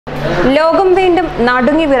ലോകം വീണ്ടും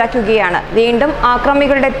നടുങ്ങി വിറയ്ക്കുകയാണ്. വീണ്ടും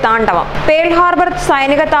ആക്രമികളുടെ താണ്ഡവം. പേൾ ഹാർബർ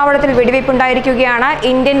സൈനിക താവളത്തിൽ വെടിവയ്പുണ്ടായിരിക്കുകയാണ്.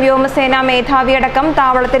 ഇന്ത്യൻ വ്യോമസേനാ മേധാവിയടക്കം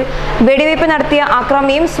താവളത്തിൽ വെടിവയ്പ് നടത്തിയ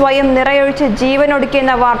ആക്രമിയും സ്വയം നിറയൊഴിച്ച്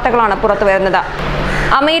ജീവനൊടുക്കിയെന്ന വാർത്തകളാണ് പുറത്തുവരുന്നത്.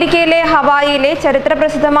 അമേരിക്കയിലെ ഹവായിയിലെ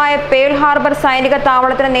ചരിത്രപ്രസിദ്ധമായ പേൾ ഹാർബർ സൈനിക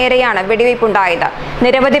താവളത്തിന് നേരെയാണ് വെടിവയ്പുണ്ടായത്.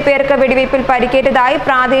 നിരവധി പേർക്ക് വെടിവയ്പിൽ പരിക്കേറ്റതായി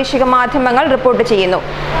പ്രാദേശിക മാധ്യമങ്ങൾ റിപ്പോർട്ട് ചെയ്യുന്നു.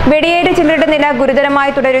 വെടിയേറ്റ ചിലരുടെ നില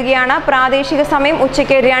ഗുരുതരമായി തുടരുകയാണ്. പ്രാദേശിക സമയം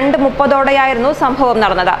ഉച്ചയ്ക്ക് 2:30ഓടെയായിരുന്നു സംഭവം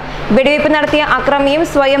നടന്നത്. വെടിവയ്പ് നടത്തിയ അക്രമിയും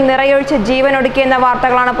സ്വയം നിറയൊഴിച്ച് ജീവനൊടുക്കിയെന്ന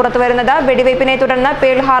വാർത്തകളാണ് പുറത്തുവരുന്നത്. വെടിവയ്പിനെ തുടർന്ന്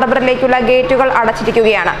പേൾ ഹാർബറിലേക്കുള്ള ഗേറ്റുകൾ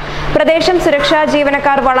അടച്ചിരിക്കുകയാണ്. പ്രദേശം സുരക്ഷാ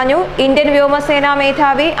ജീവനക്കാർ വളഞ്ഞു. ഇന്ത്യൻ വ്യോമസേനാ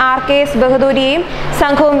മേധാവി RKS ബഹദൂരിയെയും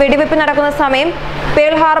സംഘവും വെടിവയ്പ് നടക്കുന്ന സമയം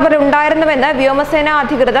പേൾ ഹാർബറിൽ ഉണ്ടായിരുന്നുവെന്ന് വ്യോമസേനാ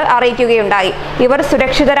അധികൃതർ അറിയിക്കുകയുണ്ടായി. ഇവർ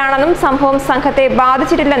സുരക്ഷിതരാണെന്നും സംഭവം സംഘത്തെ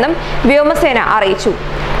ബാധിച്ചിട്ടില്ലെന്നും വ്യോമസേന അറിയിച്ചു.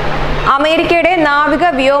 അമേരിക്കയുടെ നാവിക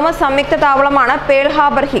വ്യോമ സംയുക്ത താവളമാണ് പേൾ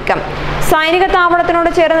ഹാർബർ ഹിക്കം. സൈനിക താവളത്തിനോട്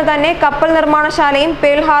ചേർന്ന് തന്നെ കപ്പൽ നിർമ്മാണശാലയും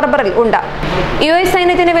പേൾ ഹാർബറിൽ ഉണ്ട്. US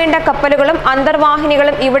സൈന്യത്തിന് വേണ്ട കപ്പലുകളും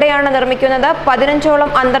അന്തർവാഹിനികളും ഇവിടെയാണ് നിർമ്മിക്കുന്നത്. 15ഓളം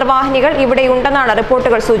അന്തർവാഹിനികൾ ഇവിടെയുണ്ടെന്നാണ്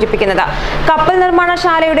റിപ്പോർട്ടുകൾ സൂചിപ്പിക്കുന്നത്. കപ്പൽ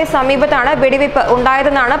നിർമ്മാണശാലയുടെ സമീപത്താണ് വെടിവയ്പ്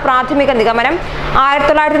ഉണ്ടായതെന്നാണ് പ്രാഥമിക നിഗമനം.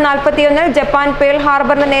 1941 ജപ്പാൻ പേൾ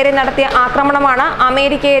ഹാർബറിന് നേരെ നടത്തിയ ആക്രമണമാണ്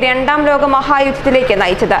അമേരിക്കയെ 2ാം ലോക മഹായുദ്ധത്തിലേക്ക്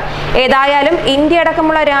നയിച്ചത്. ഏതായാലും ഇന്ത്യ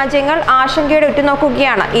അടക്കമുള്ള രാജ്യങ്ങൾ ആശങ്കയോടെ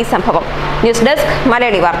ഉറ്റുനോക്കുകയാണ് ഈ സംഭവം. ന്യൂസ് ഡെസ്ക്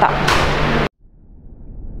മലയാളി വാർത്ത.